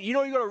they ate. You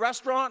know, you go to a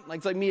restaurant, like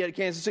it's like me at a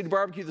Kansas City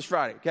barbecue this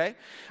Friday, okay?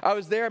 I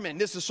was there, man,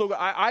 this is so good.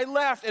 I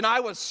left and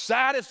I was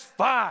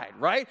satisfied,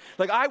 right?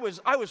 Like I was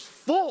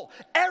full.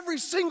 Every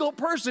single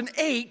person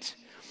ate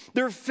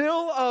their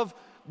fill of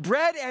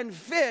bread and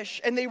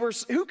fish, and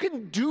who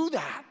can do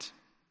that?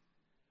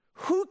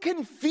 Who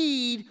can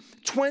feed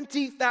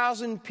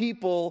 20,000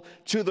 people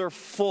to their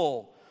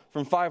full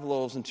from 5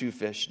 loaves and 2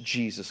 fish?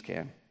 Jesus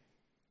can.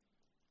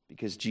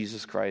 Because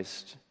Jesus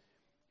Christ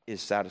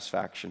is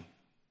satisfaction.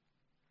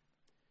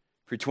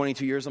 For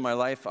 22 years of my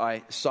life,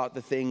 I sought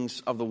the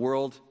things of the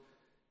world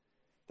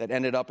that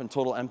ended up in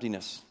total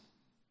emptiness.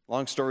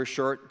 Long story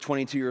short,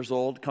 22 years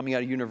old, coming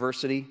out of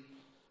university,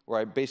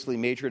 where I basically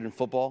majored in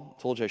football.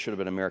 Told you I should have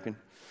been American.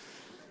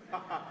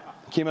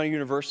 Came out of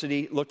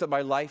university, looked at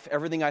my life.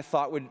 Everything I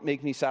thought would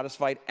make me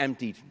satisfied,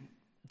 emptied,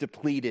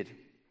 depleted,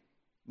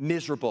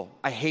 miserable.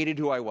 I hated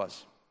who I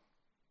was.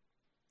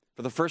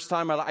 For the first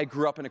time, I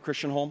grew up in a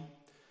Christian home.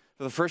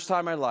 For the first time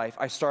in my life,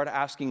 I started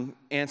asking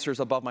answers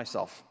above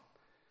myself.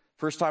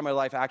 First time in my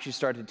life, I actually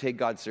started to take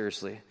God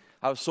seriously.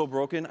 I was so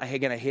broken. I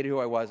hated who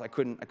I was. I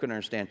couldn't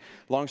understand.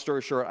 Long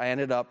story short, I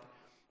ended up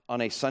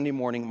on a Sunday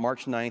morning,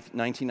 March 9th,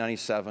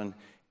 1997,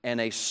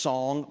 and a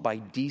song by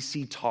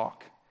DC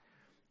Talk.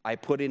 I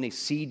put in a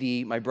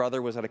CD. My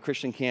brother was at a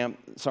Christian camp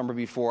summer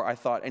before. I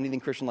thought anything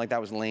Christian like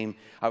that was lame.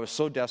 I was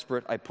so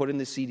desperate. I put in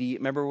the CD.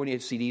 Remember when you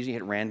had CDs, you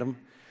hit random?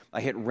 I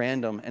hit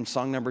random, and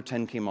song number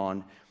 10 came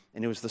on,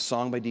 and it was the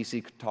song by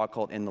DC Talk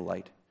called In the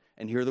Light.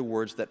 And here are the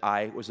words that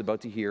I was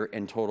about to hear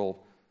in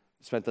total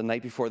Spent the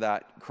night before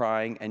that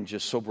crying and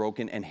just so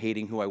broken and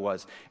hating who I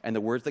was. And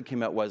the words that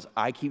came out was,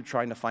 I keep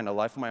trying to find a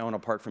life of my own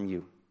apart from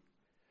you.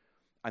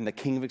 I'm the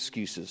king of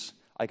excuses.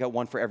 I got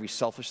one for every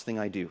selfish thing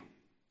I do.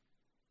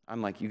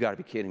 I'm like, you got to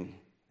be kidding me.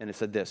 And it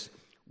said this,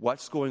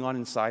 what's going on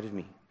inside of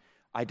me?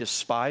 I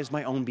despise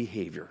my own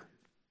behavior.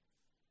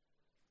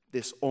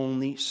 This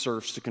only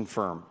serves to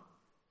confirm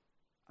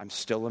I'm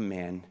still a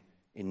man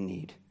in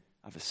need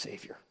of a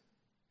Savior.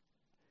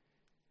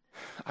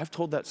 I've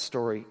told that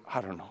story,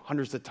 I don't know,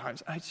 hundreds of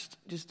times.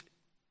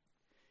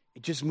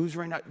 It just moves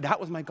right now.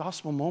 That was my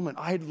gospel moment.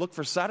 I had looked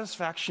for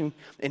satisfaction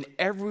in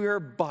everywhere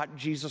but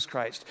Jesus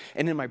Christ.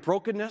 And in my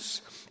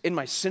brokenness, in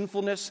my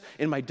sinfulness,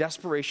 in my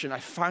desperation, I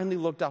finally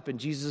looked up and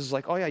Jesus is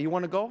like, oh yeah, you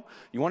want to go?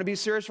 You want to be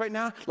serious right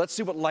now? Let's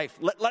see what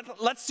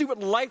let's see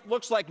what life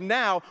looks like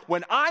now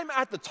when I'm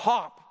at the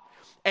top.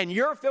 And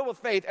you're filled with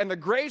faith, and the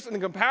grace and the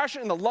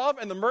compassion and the love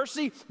and the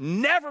mercy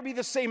never be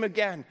the same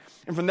again.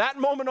 And from that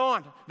moment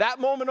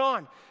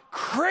on,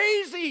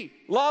 crazy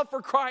love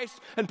for Christ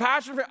and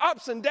passion for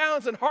ups and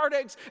downs and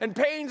heartaches and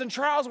pains and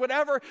trials,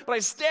 whatever. But I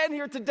stand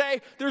here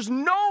today, there's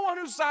no one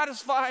who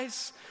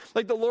satisfies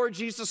like the Lord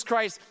Jesus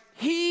Christ.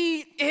 He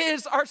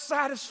is our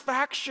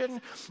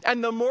satisfaction.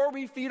 And the more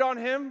we feed on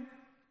him,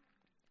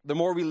 the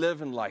more we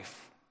live in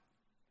life.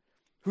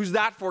 Who's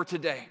that for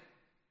today?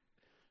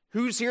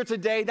 Who's here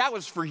today? That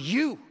was for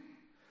you.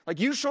 Like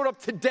you showed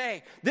up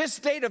today, this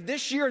date of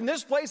this year, in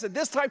this place, at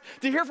this time,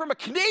 to hear from a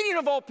Canadian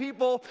of all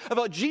people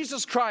about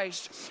Jesus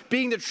Christ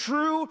being the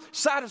true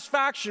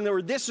satisfaction,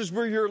 or this is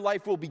where your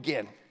life will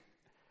begin.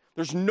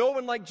 There's no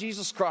one like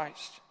Jesus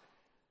Christ.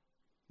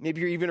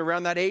 Maybe you're even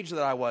around that age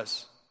that I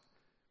was.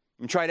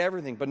 You tried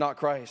everything, but not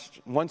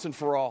Christ. Once and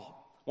for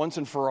all. Once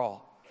and for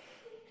all.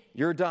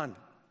 You're done.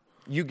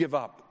 You give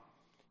up.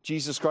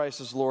 Jesus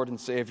Christ is Lord and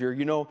Savior.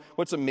 You know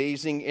what's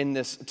amazing in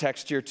this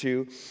text here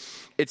too?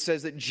 It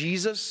says that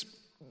Jesus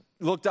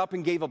looked up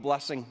and gave a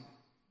blessing.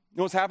 You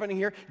know what's happening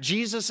here?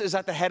 Jesus is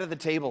at the head of the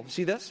table.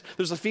 See this?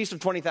 There's a feast of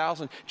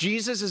 20,000.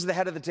 Jesus is the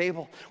head of the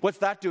table. What's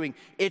that doing?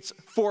 It's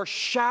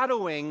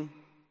foreshadowing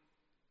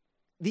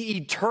the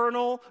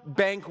eternal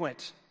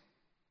banquet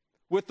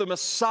with the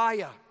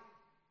Messiah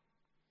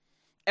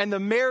and the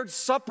marriage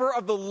supper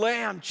of the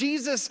Lamb.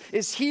 Jesus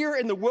is here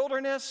in the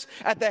wilderness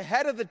at the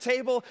head of the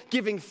table,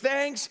 giving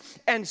thanks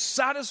and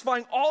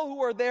satisfying all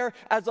who are there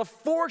as a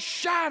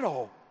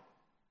foreshadow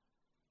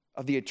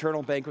of the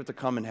eternal banquet to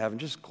come in heaven.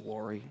 Just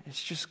glory.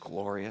 It's just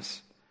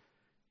glorious.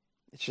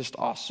 It's just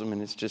awesome,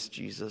 and it's just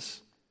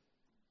Jesus.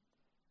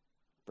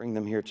 Bring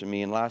them here to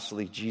me. And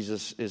lastly,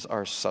 Jesus is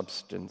our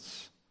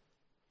substance.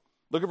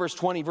 Look at verse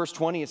 20. Verse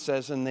 20, it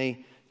says, and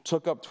they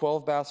took up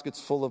 12 baskets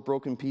full of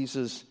broken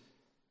pieces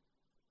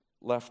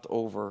left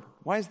over.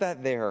 Why is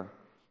that there?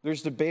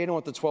 There's debate on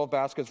what the 12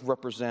 baskets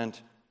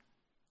represent,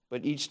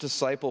 but each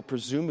disciple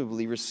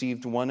presumably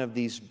received one of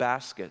these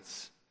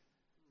baskets.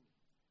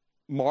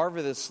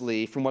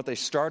 Marvelously, from what they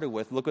started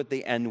with, look what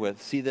they end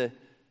with. See the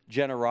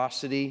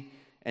generosity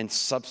and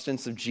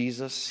substance of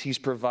Jesus? He's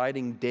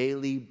providing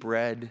daily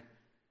bread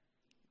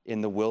in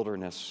the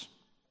wilderness.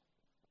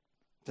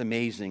 It's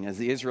amazing. As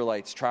the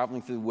Israelites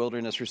traveling through the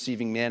wilderness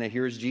receiving manna,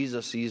 here's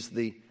Jesus. He's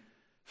the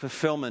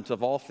fulfillment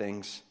of all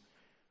things.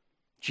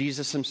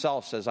 Jesus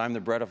himself says, I'm the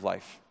bread of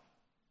life.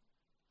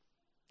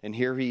 And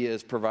here he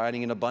is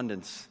providing in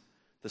abundance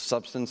the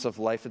substance of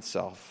life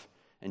itself.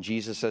 And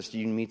Jesus says to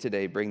you and me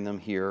today, bring them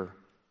here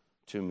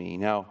to me.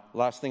 Now,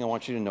 last thing I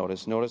want you to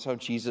notice how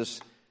Jesus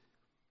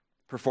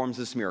performs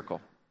this miracle.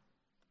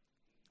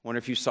 I wonder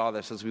if you saw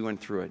this as we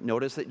went through it.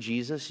 Notice that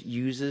Jesus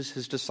uses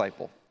his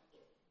disciples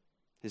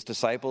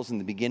in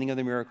the beginning of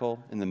the miracle,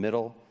 in the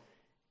middle,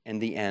 and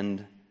the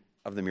end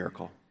of the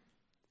miracle.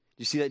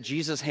 You see that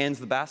Jesus hands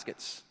the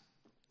baskets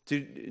to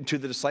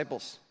the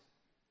disciples.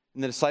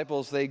 And the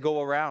disciples, they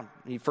go around.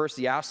 He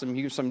asks them,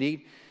 here's some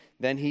need.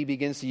 Then he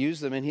begins to use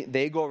them, and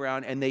they go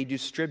around and they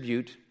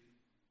distribute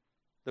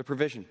the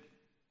provision.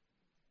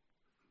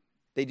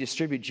 They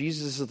distribute.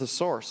 Jesus is the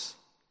source.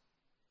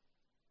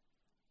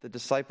 The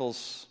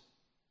disciples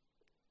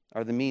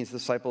are the means. The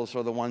disciples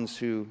are the ones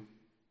who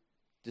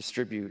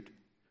distribute.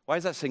 Why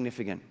is that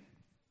significant?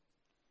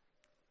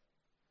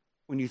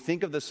 When you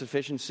think of the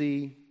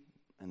sufficiency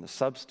and the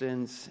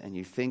substance, and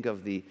you think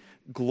of the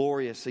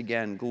glorious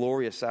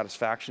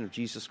satisfaction of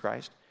Jesus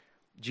Christ,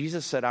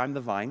 Jesus said, I'm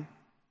the vine.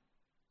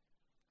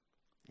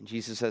 And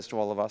Jesus says to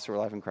all of us who are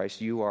alive in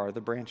Christ, you are the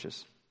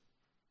branches.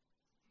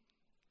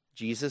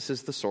 Jesus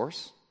is the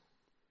source.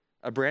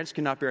 A branch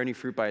cannot bear any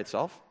fruit by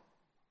itself.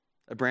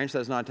 A branch that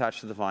is not attached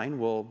to the vine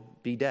will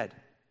be dead.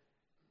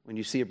 When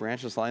you see a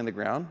branch that's lying on the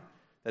ground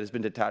that has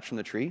been detached from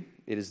the tree,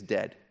 it is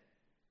dead.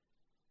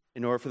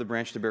 In order for the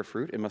branch to bear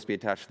fruit, it must be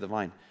attached to the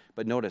vine.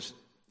 But notice,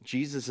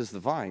 Jesus is the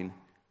vine.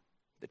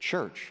 The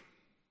church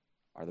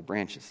are the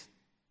branches.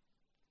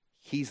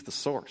 He's the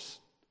source.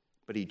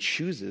 But he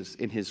chooses,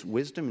 in his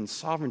wisdom and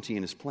sovereignty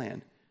in his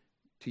plan,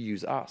 to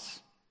use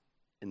us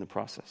in the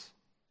process.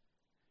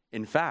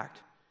 In fact,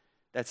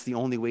 that's the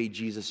only way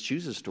Jesus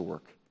chooses to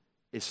work,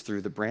 is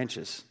through the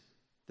branches,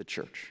 the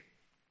church.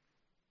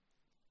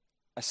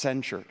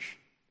 Ascend Church.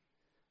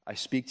 I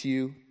speak to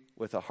you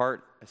with a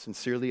heart as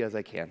sincerely as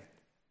I can.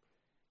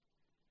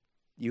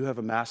 You have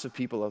a mass of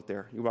people out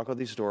there. You walk out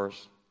these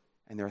doors,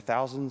 and there are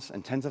thousands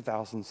and tens of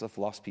thousands of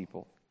lost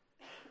people.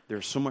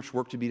 There's so much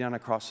work to be done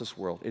across this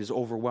world. It is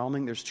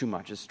overwhelming. There's too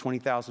much. It's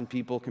 20,000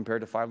 people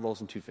compared to 5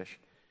 loaves and 2 fish.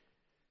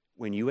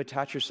 When you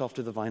attach yourself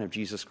to the vine of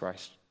Jesus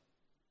Christ,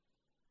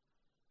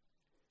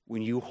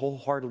 when you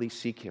wholeheartedly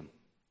seek him,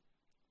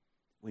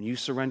 when you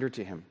surrender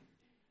to him,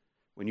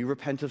 when you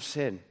repent of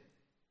sin,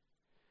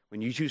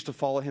 when you choose to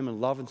follow him in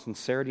love and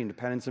sincerity and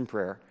dependence and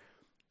prayer,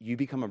 you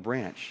become a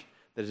branch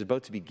that is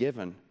about to be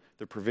given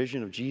the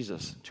provision of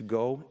Jesus to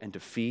go and to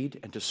feed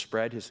and to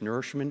spread his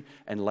nourishment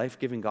and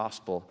life-giving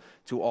gospel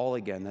to all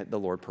again that the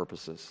Lord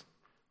purposes.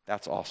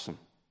 That's awesome.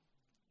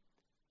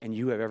 And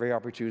you have every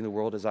opportunity in the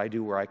world, as I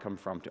do where I come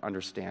from, to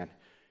understand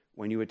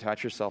when you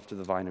attach yourself to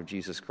the vine of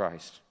Jesus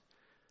Christ,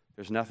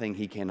 there's nothing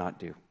he cannot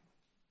do.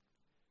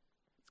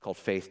 It's called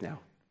faith now,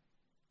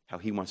 how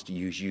he wants to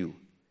use you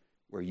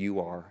where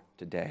you are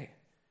today.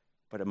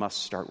 But it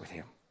must start with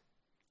him.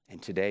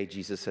 And today,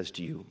 Jesus says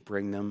to you,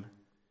 bring them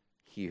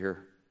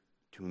here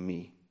to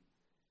me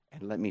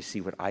and let me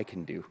see what I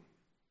can do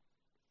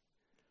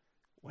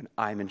when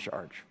I'm in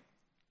charge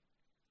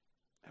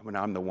and when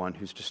I'm the one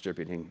who's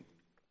distributing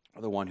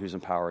or the one who's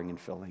empowering and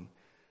filling.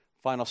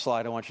 Final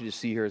slide I want you to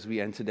see here as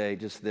we end today,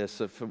 just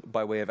this,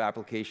 by way of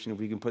application. If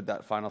we can put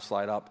that final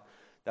slide up,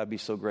 that'd be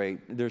so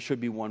great. There should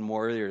be one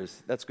more. There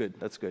is. That's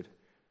good.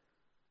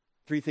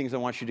 3 things I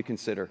want you to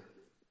consider.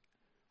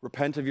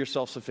 Repent of your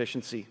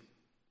self-sufficiency.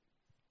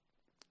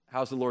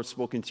 How's the Lord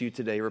spoken to you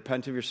today?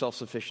 Repent of your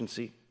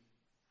self-sufficiency.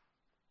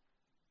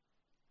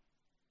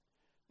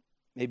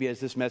 Maybe as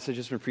this message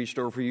has been preached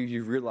over you,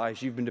 you've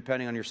realized you've been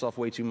depending on yourself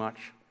way too much.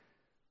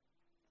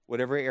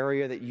 Whatever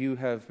area that you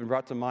have been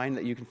brought to mind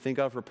that you can think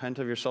of, repent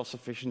of your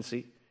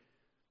self-sufficiency.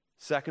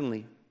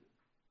 Secondly,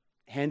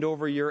 hand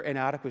over your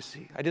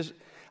inadequacy.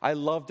 I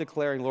love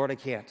declaring, Lord, I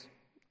can't.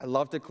 I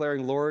love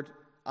declaring, Lord,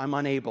 I'm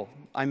unable.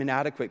 I'm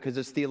inadequate because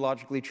it's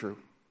theologically true.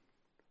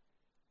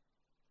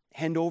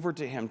 Hand over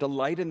to him.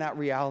 Delight in that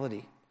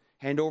reality.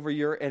 Hand over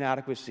your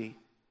inadequacy.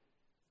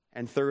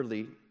 And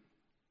thirdly,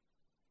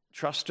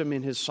 trust him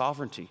in his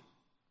sovereignty.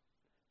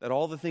 That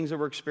all the things that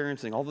we're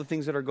experiencing, all the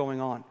things that are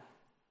going on,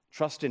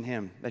 trust in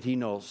him that he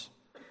knows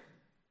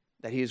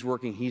that he is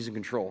working, he's in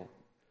control,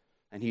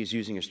 and he is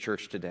using his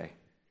church today.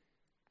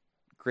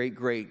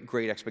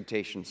 Great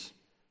expectations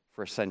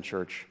for Ascend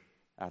Church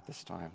at this time.